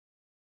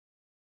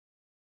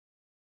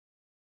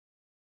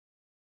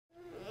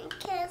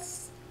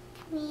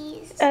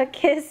please. A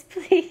kiss,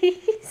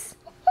 please.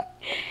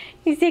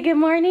 You say good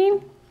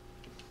morning?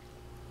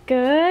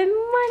 Good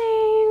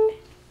morning.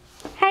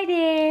 Hi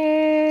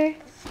there.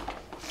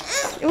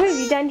 What have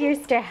you done to your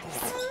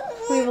straps?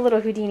 We have a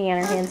little Houdini on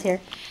our hands here.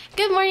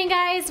 Good morning,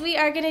 guys. We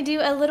are going to do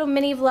a little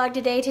mini vlog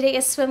today. Today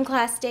is swim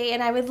class day,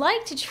 and I would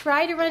like to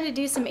try to run to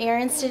do some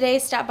errands today,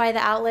 stop by the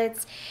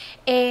outlets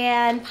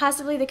and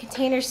possibly the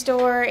Container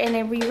Store, and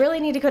then we really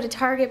need to go to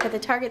Target, but the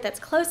Target that's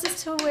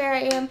closest to where I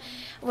am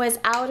was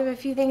out of a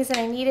few things that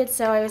I needed,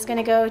 so I was going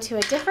to go to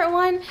a different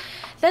one.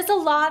 That's a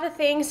lot of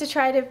things to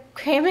try to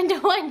cram into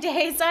one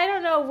day, so I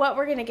don't know what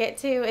we're going to get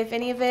to, if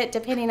any of it,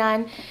 depending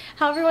on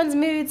how everyone's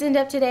moods end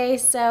up today.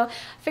 So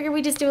I figured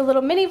we just do a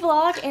little mini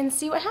vlog and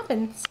see what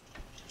happens.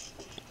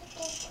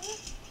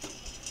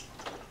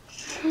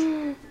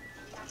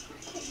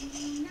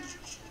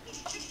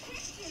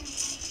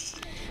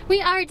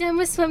 We are done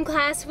with swim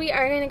class. We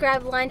are going to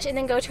grab lunch and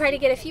then go try to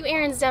get a few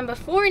errands done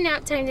before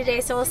nap time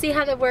today, so we'll see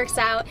how that works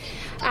out.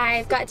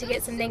 I've got to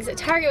get some things at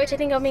Target, which I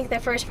think I'll make the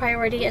first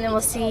priority, and then we'll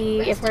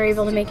see if we're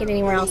able to make it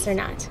anywhere else or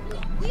not.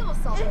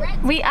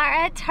 We are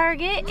at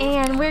Target,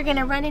 and we're going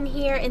to run in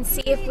here and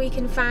see if we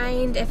can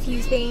find a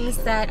few things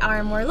that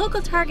are more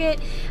local Target.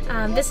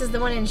 This is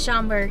the one in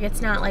Schaumburg.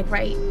 It's not like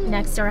right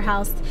next to our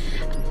house.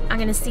 I'm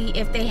gonna see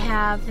if they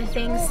have the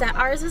things that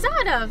ours was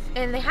out of,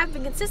 and they have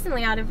been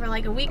consistently out of for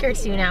like a week or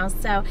two now.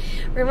 So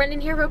we're running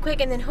here real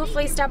quick and then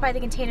hopefully stop by the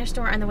Container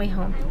Store on the way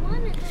home.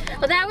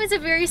 Well, that was a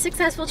very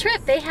successful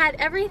trip. They had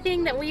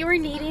everything that we were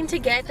needing to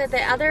get that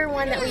the other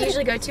one that we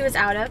usually go to is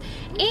out of.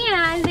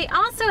 And they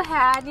also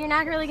had, you're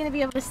not really gonna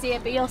be able to see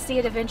it, but you'll see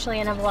it eventually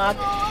in a vlog,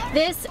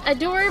 this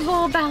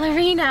adorable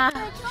ballerina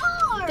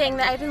thing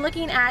that I've been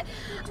looking at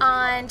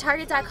on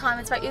Target.com.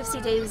 It's by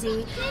Oopsie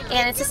Daisy,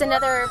 and it's just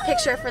another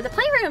picture for the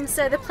playroom.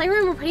 So the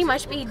playroom will pretty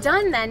much be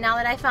done then now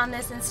that I found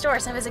this in store.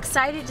 So I was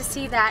excited to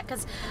see that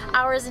because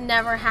ours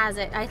never has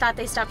it. I thought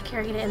they stopped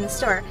carrying it in the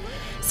store.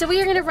 So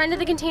we are going to run to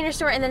the Container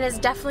Store, and then it's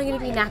definitely going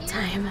to be nap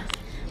time.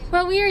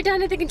 Well, we are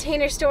done at the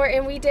Container Store,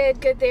 and we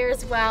did good there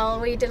as well.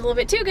 We did a little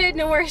bit too good.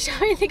 No more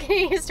shopping at the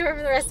Container Store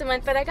for the rest of the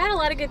month, but I got a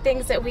lot of good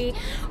things that we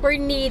were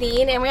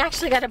needing, and we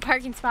actually got a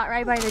parking spot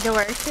right by the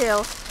door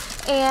too.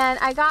 And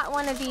I got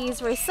one of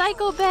these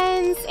recycle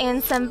bins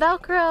and some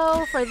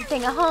Velcro for the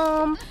thing at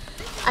home.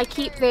 I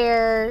keep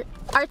their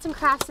arts and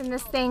crafts in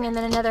this thing, and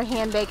then another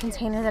handbag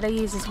container that I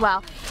use as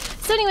well.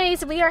 So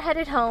anyways, we are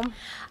headed home.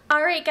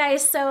 Alright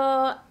guys,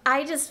 so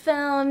I just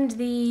filmed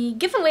the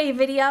giveaway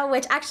video,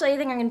 which actually I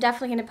think I'm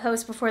definitely going to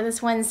post before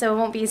this one, so it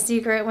won't be a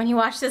secret when you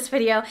watch this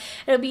video.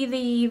 It'll be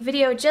the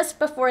video just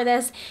before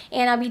this,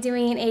 and I'll be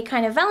doing a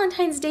kind of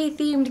Valentine's Day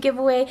themed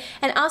giveaway,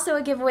 and also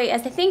a giveaway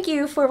as a thank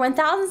you for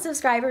 1,000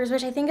 subscribers,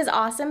 which I think is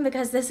awesome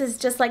because this is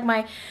just like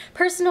my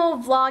personal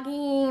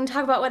vlogging,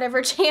 talk about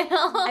whatever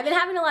channel. I've been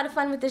having a lot of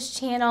fun with this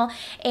channel,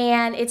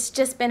 and it's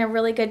just been a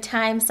really good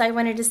time, so I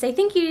wanted to say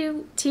thank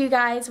you to you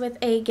guys with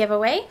a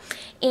giveaway.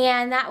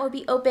 And that will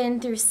be open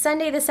through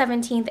Sunday the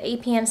 17th,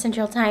 8 p.m.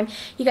 Central Time.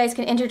 You guys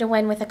can enter to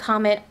win with a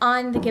comment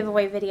on the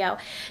giveaway video.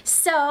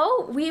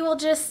 So we will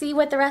just see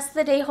what the rest of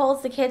the day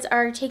holds. The kids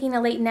are taking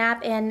a late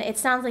nap, and it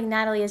sounds like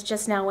Natalie is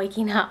just now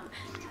waking up.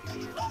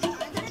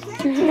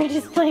 We're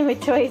just playing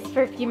with toys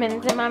for a few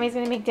minutes, and Mommy's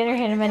going to make dinner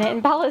here in a minute,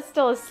 and Bella's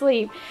still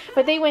asleep.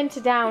 But they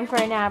went down for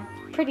a nap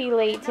pretty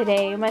late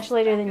today, much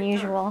later than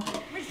usual.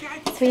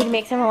 So we need to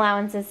make some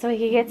allowances so we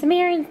can get some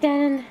errands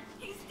done.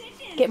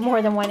 Get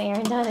more than one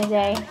errand done a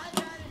day.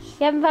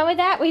 You having fun with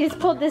that? We just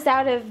pulled this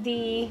out of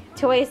the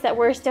toys that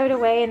were stowed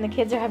away, and the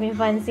kids are having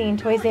fun seeing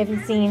toys they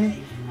haven't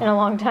seen in a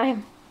long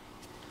time.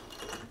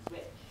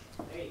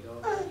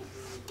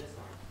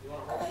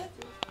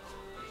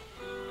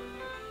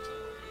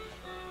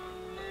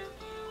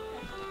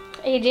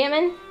 Are you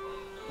jamming?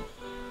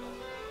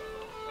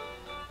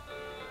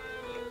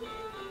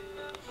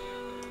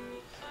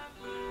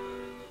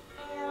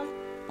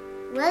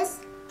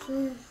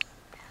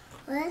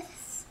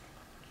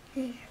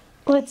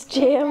 Let's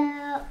jam.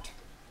 About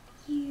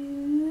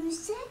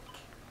music?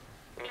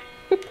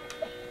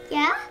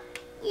 Yeah?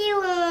 You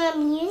want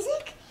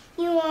music?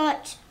 You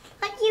want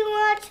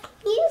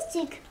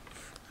music?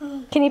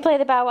 Can you play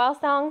the Bow Wow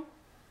song?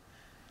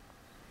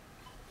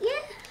 Yeah,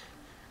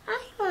 I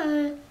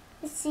want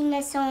to sing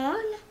a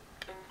song.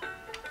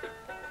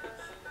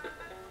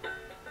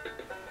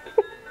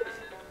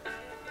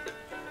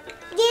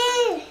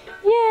 Yeah!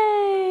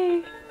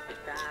 Yay!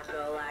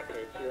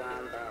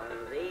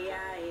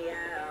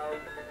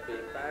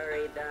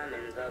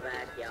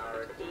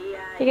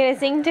 You gonna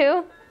sing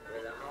too?